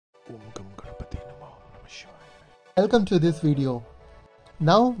Welcome to this video.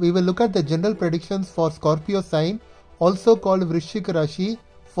 Now we will look at the general predictions for Scorpio sign, also called vrishchik rashi,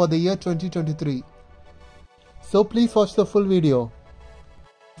 for the year 2023. So please watch the full video.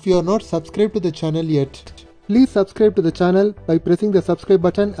 If you are not subscribed to the channel yet, please subscribe to the channel by pressing the subscribe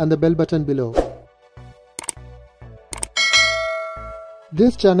button and the bell button below.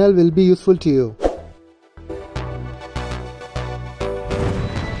 This channel will be useful to you.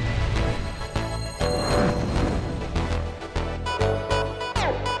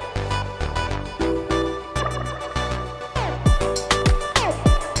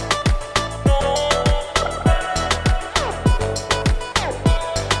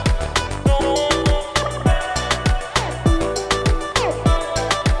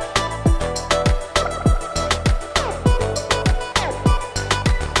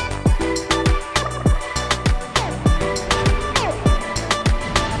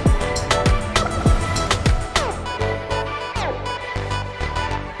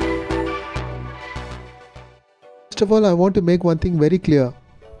 First of all, I want to make one thing very clear.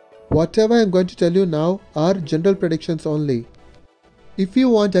 Whatever I am going to tell you now are general predictions only. If you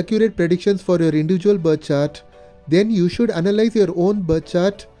want accurate predictions for your individual birth chart, then you should analyze your own birth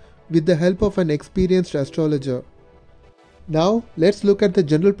chart with the help of an experienced astrologer. Now, let's look at the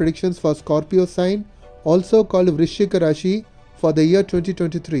general predictions for Scorpio sign, also called vrishchik rashi, for the year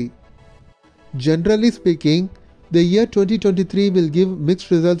 2023. Generally speaking, the year 2023 will give mixed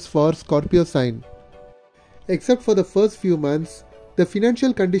results for Scorpio sign. Except for the first few months, the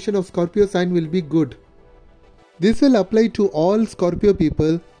financial condition of Scorpio sign will be good. This will apply to all Scorpio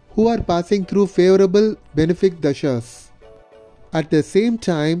people who are passing through favorable benefic dashas. At the same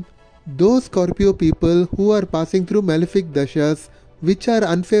time, those Scorpio people who are passing through malefic dashas which are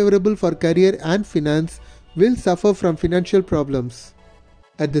unfavorable for career and finance will suffer from financial problems.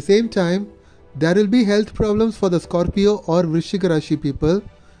 At the same time, there will be health problems for the Scorpio or vrishchik rashi people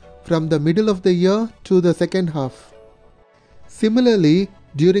from the middle of the year to the second half. Similarly,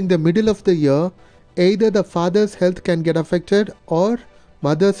 during the middle of the year, either the father's health can get affected or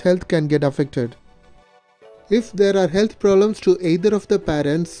mother's health can get affected. If there are health problems to either of the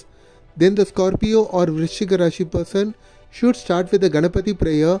parents, then the Scorpio or vrishchik rashi person should start with the Ganapati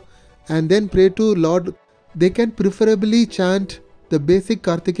prayer and then pray to Lord. They can preferably chant the basic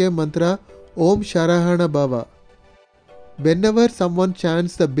Kartikeya mantra Om Sharahana Bhava. Whenever someone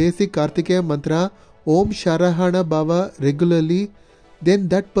chants the basic Kartikeya mantra Om Sharahana Bhava regularly, then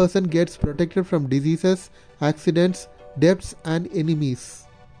that person gets protected from diseases, accidents, debts and enemies.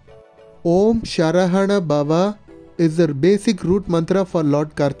 Om Sharahana Bhava is the basic root mantra for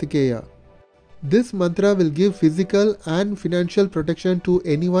Lord Kartikeya. This mantra will give physical and financial protection to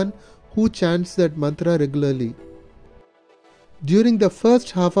anyone who chants that mantra regularly. During the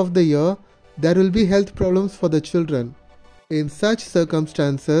first half of the year, there will be health problems for the children. In such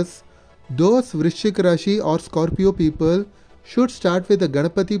circumstances, those vrishchik rashi or Scorpio people should start with the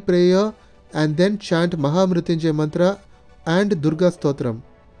Ganapati prayer and then chant Mahamrityunjay mantra and Durga Stotram.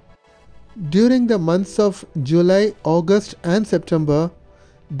 During the months of July, August and September,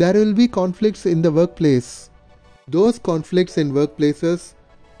 there will be conflicts in the workplace. Those conflicts in workplaces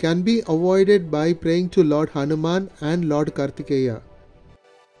can be avoided by praying to Lord Hanuman and Lord Kartikeya.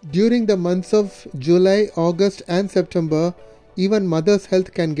 During the months of July, August and September, even mother's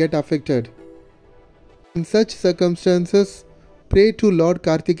health can get affected. In such circumstances, pray to Lord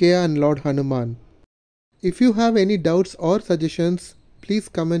Kartikeya and Lord Hanuman. If you have any doubts or suggestions, please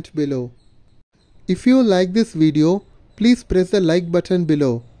comment below. If you like this video, please press the like button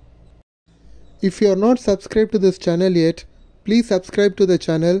below. If you are not subscribed to this channel yet, please subscribe to the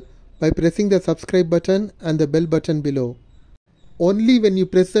channel by pressing the subscribe button and the bell button below. Only when you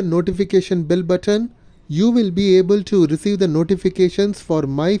press the notification bell button, you will be able to receive the notifications for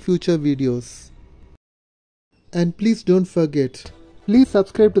my future videos. And please don't forget, please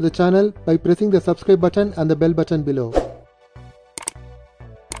subscribe to the channel by pressing the subscribe button and the bell button below.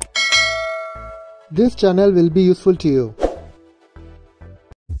 This channel will be useful to you.